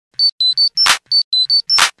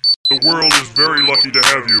The world is very lucky to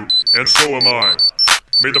have you, and so am I.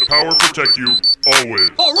 May the power protect you, always.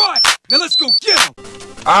 Alright, now let's go get him!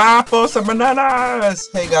 Apple some bananas!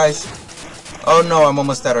 Hey guys. Oh no, I'm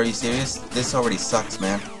almost dead. Are you serious? This already sucks,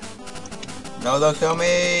 man. No, don't kill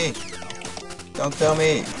me! Don't kill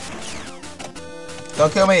me!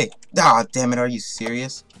 Don't kill me! Ah, damn it, are you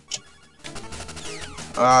serious?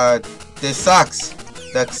 This sucks.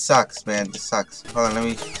 That sucks, man. This sucks. Hold on, let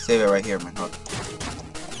me save it right here, man. Hold on.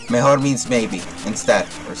 Mejor means maybe, instead,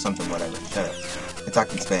 or something, whatever. Shut up. I'm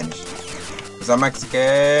talking Spanish. Because I'm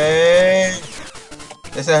Mexican.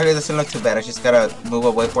 This actually doesn't look too bad. I just gotta move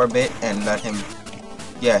away for a bit and let him,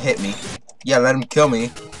 yeah, hit me. Yeah, let him kill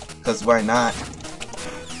me. Because why not?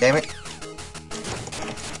 Damn it.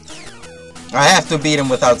 I have to beat him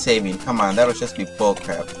without saving. Come on, that'll just be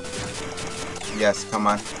bullcrap. Yes, come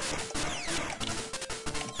on.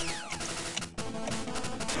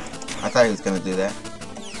 I thought he was gonna do that.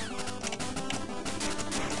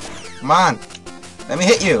 Come on! Let me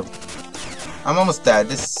hit you! I'm almost dead.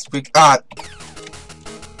 This is I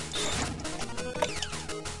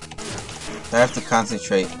have to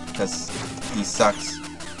concentrate because he sucks.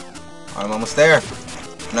 I'm almost there.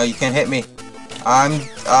 No, you can't hit me. I'm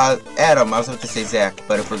Adam. I was about to say Zach,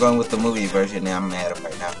 but if we're going with the movie version, yeah, I'm Adam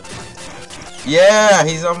right now. Yeah,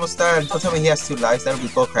 he's almost dead. Don't tell me he has 2 lives. That'll be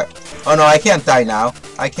bullcrap. Oh no, I can't die now.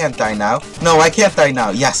 I can't die now. No, I can't die now.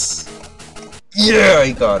 Yes. Yeah, I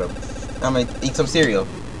got him. I'm gonna eat some cereal.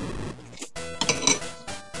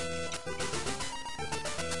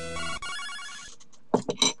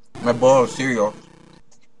 My bowl of cereal.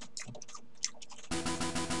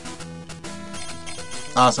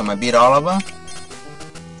 Awesome, I beat all of them.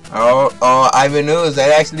 Oh, Ivan News. I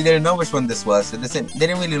actually didn't know which one this was. It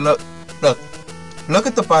didn't really look. Look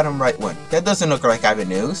at the bottom right one. That doesn't look like Ivan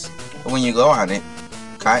News. But when you go on it,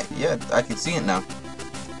 yeah, I can see it now.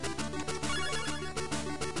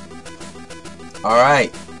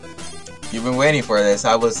 Alright. You've been waiting for this.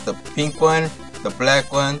 I was the pink one, the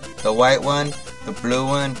black one, the white one, the blue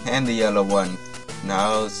one, and the yellow one.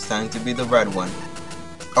 Now it's time to be the red one.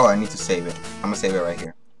 Oh, I need to save it. I'm gonna save it right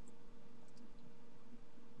here.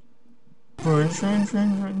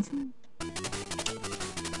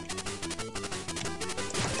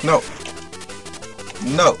 No.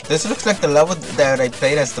 No, this looks like the level that I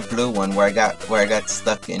played as the blue one where I got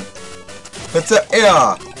stuck in. But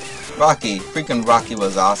yeah, Rocky, freaking Rocky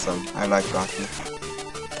was awesome. I like Rocky.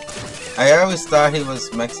 I always thought he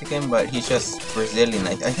was Mexican, but he's just Brazilian.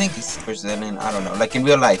 I think he's Brazilian. I don't know. Like in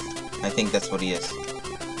real life, I think that's what he is.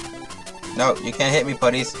 No, you can't hit me,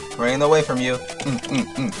 putties. Running away from you.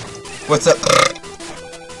 What's up?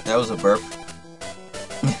 That was a burp.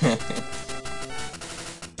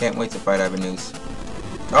 Can't wait to fight Ivan News.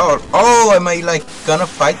 Oh, am I like gonna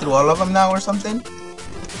fight through all of them now or something?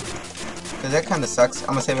 Cause that kind of sucks. I'm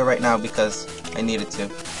gonna save it right now because I need it to.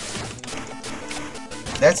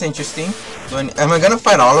 That's interesting. Am I gonna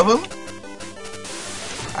fight all of them?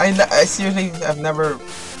 I seriously have never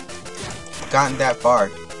gotten that far.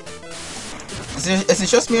 Is it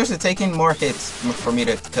just me or is it taking more hits for me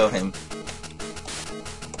to kill him?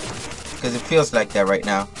 Because it feels like that right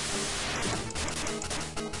now.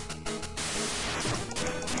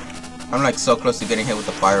 I'm like so close to getting hit with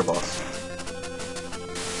the fireballs.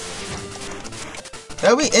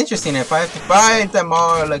 That would be interesting if I have to fight them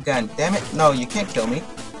all again. Damn it. No, you can't kill me.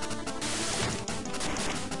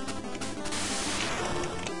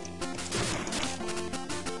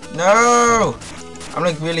 No! I'm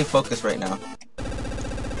like really focused right now.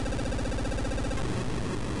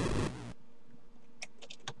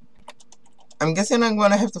 I'm guessing I'm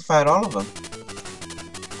gonna have to fight all of them.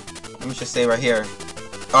 Let me just say right here.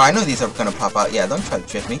 Oh, I know these are gonna pop out. Yeah, don't try to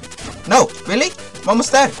trick me. No! Really? I'm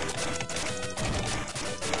almost dead.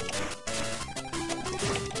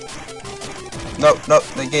 No,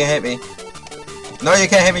 you can't hit me. No, you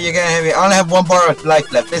can't hit me, you can't hit me. I only have 1 bar of life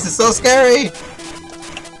left. This is so scary!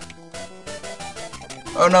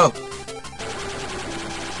 Oh no.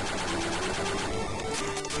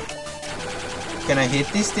 Can I hit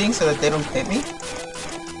these things so that they don't hit me?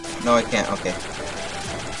 No, I can't. Okay.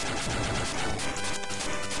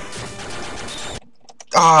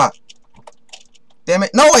 Ah! Damn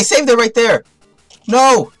it. No, I saved it right there!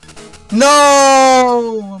 No!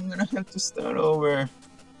 No! I'm gonna have to start over.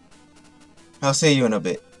 I'll see you in a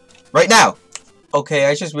bit. Right now! Okay,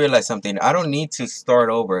 I just realized something. I don't need to start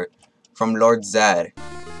over from Lord Zad.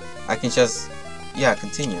 I can just... yeah,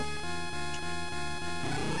 continue.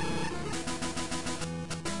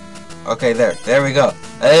 Okay, there we go.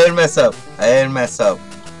 I didn't mess up.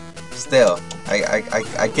 Still,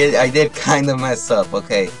 I did kind of mess up.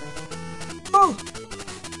 Okay. Whew.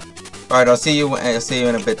 Alright, I'll see you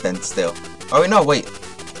in a bit then still. Oh wait, no, wait.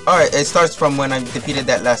 Alright, it starts from when I defeated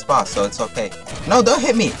that last boss, so it's okay. No, don't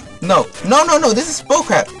hit me. No, no, no, no, this is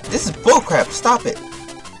bullcrap. This is bullcrap. Stop it.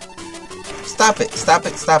 Stop it, stop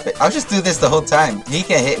it, stop it. I'll just do this the whole time. He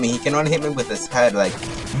can't hit me. He can only hit me with his head, like,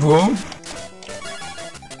 boom.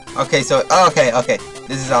 Okay, so, okay, okay.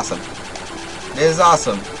 This is awesome. This is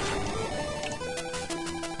awesome.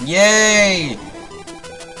 Yay!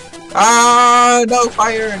 Ah, no,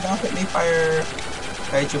 fire! Don't hit me, fire!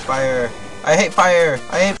 I hate you, fire! I hate fire!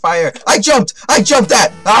 I hate fire! I jumped! I jumped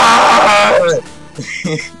that! Ah!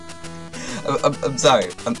 I'm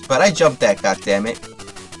sorry, but I jumped that, goddammit.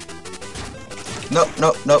 No,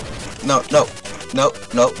 no, no, no, no, no,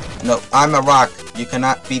 no, no. I'm a rock. You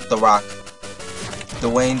cannot beat the rock.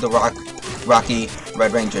 Dwayne the Rock, Rocky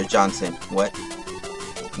Red Ranger Johnson. What?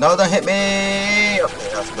 No, don't hit me! Okay,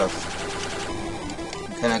 that's close.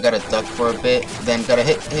 Then I gotta duck for a bit. Then gotta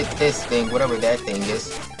hit this thing, whatever that thing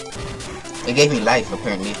is. It gave me life,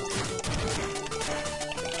 apparently.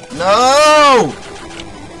 No!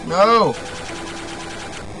 No!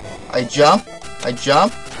 I jump. I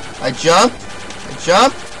jump. I jump. I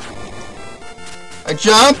jump. I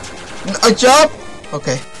jump. I jump.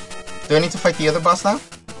 Okay. Do I need to fight the other boss now?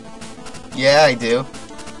 Yeah, I do.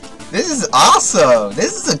 This is awesome!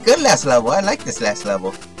 This is a good last level. I like this last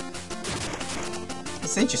level.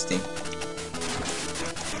 It's interesting.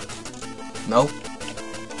 Nope.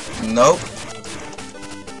 Nope.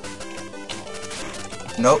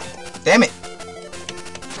 Nope. Damn it!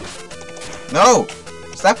 No!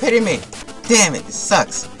 Stop hitting me! Damn it, this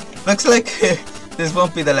sucks. Looks like this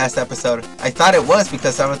won't be the last episode. I thought it was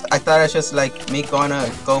because I thought it's just like me gonna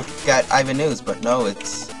go get Ivan News, but no,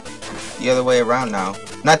 it's the other way around now.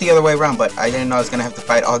 Not the other way around, but I didn't know I was gonna have to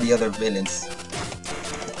fight all the other villains.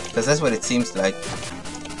 Because that's what it seems like.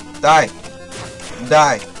 Die!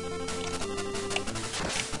 Die!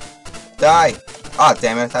 Die! Oh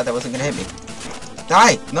damn it, I thought that wasn't gonna hit me.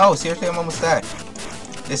 Die! No, seriously, I'm almost dead.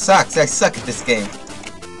 This sucks, I suck at this game.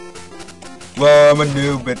 Well, I'm a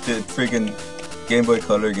noob at the freaking Game Boy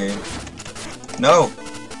Color game. No!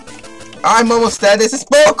 I'm almost dead, this is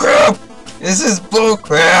bullcrap! This is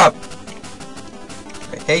bullcrap!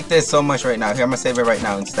 I hate this so much right now. Here, I'm gonna save it right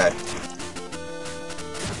now instead.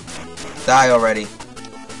 Die already.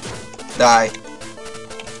 Die.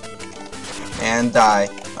 And die.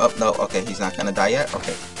 Oh, no. Okay, he's not gonna die yet.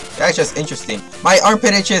 Okay. That's just interesting. My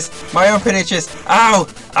armpit itches! My armpit itches! Ow!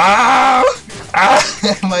 Ow!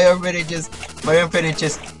 Ow! My armpit itches! My armpit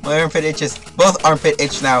itches! My armpit itches! Both armpit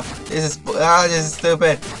itch now. This is... Ah, this is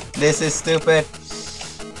stupid. This is stupid.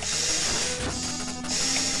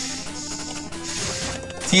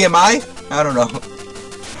 TMI? I don't know.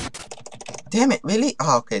 Damn it, really?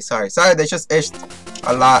 Oh, okay, sorry. Sorry, they just itched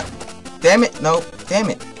a lot. Damn it, no. Damn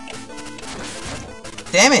it.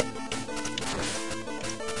 Damn it.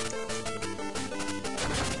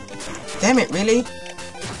 Damn it, really?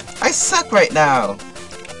 I suck right now.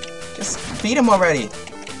 Just beat him already.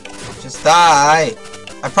 Just die.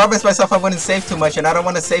 I promised myself I wouldn't save too much, and I don't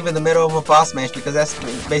want to save in the middle of a boss match because that's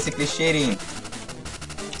basically cheating.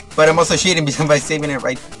 But I'm also cheating because by saving it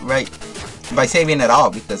by saving it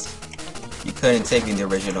all because you couldn't save in the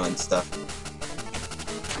original and stuff.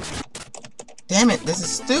 Damn it, this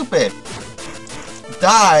is stupid.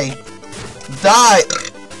 Die. Die.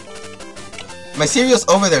 My cereal's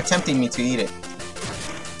over there tempting me to eat it.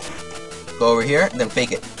 Go over here, then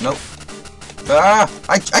fake it. Nope. Ah,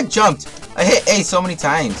 I jumped. I hit A so many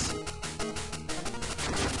times.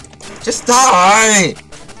 Just die.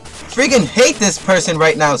 Freaking hate this person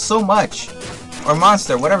right now so much. Or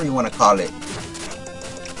monster, whatever you want to call it.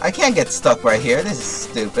 I can't get stuck right here. This is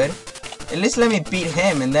stupid. At least let me beat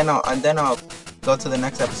him and then I'll go to the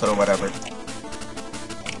next episode or whatever.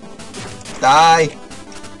 Die.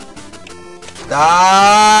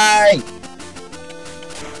 Die.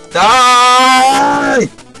 Die.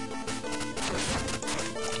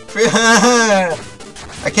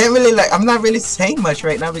 I can't really I'm not really saying much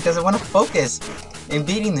right now because I want to focus in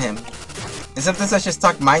beating him. And sometimes I just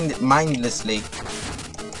talk mindlessly.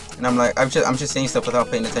 And I'm like, I'm just saying stuff without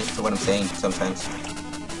paying attention to what I'm saying sometimes.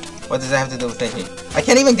 What does that have to do with thinking? I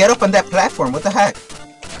can't even get up on that platform. What the heck?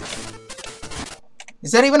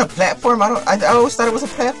 Is that even a platform? I always thought it was a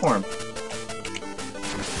platform.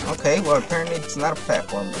 Okay, well apparently it's not a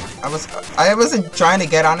platform. I wasn't trying to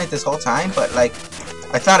get on it this whole time, but like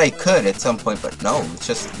I thought I could at some point, but no, it's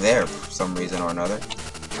just there for some reason or another.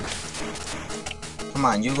 Come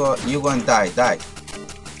on, you go and die. Die.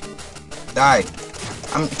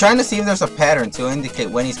 I'm trying to see if there's a pattern to indicate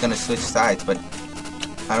when he's gonna switch sides, but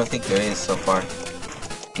I don't think there is so far.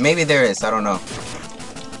 Maybe there is, I don't know.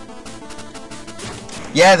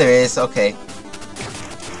 Yeah, there is. Okay.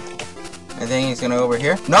 I think he's gonna go over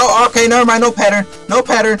here. No, okay, never mind. No pattern. No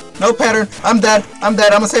pattern. No pattern. I'm dead. I'm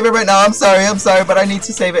dead. I'm gonna save it right now. I'm sorry, but I need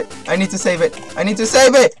to save it. I need to save it. I need to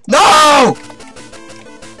save it. No!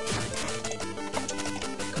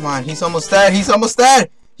 Come on, he's almost dead. He's almost dead.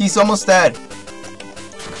 He's almost dead.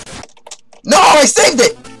 No, I saved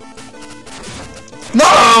it!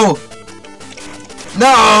 No!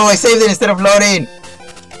 No, I saved it instead of loading.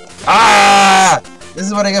 Ah! This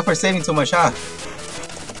is what I get for saving too much, huh?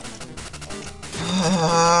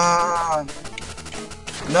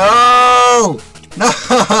 No!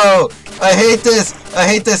 No! I hate this! I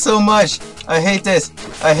hate this so much! I hate this!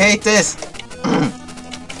 I hate this!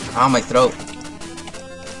 Ow, my throat.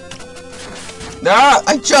 Ah!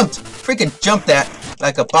 I jumped! Freaking jumped that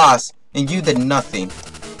like a boss, and you did nothing.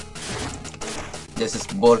 This is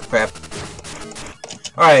bullcrap.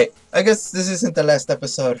 Alright, I guess this isn't the last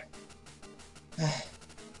episode.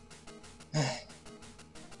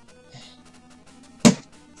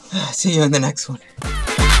 See you in the next one.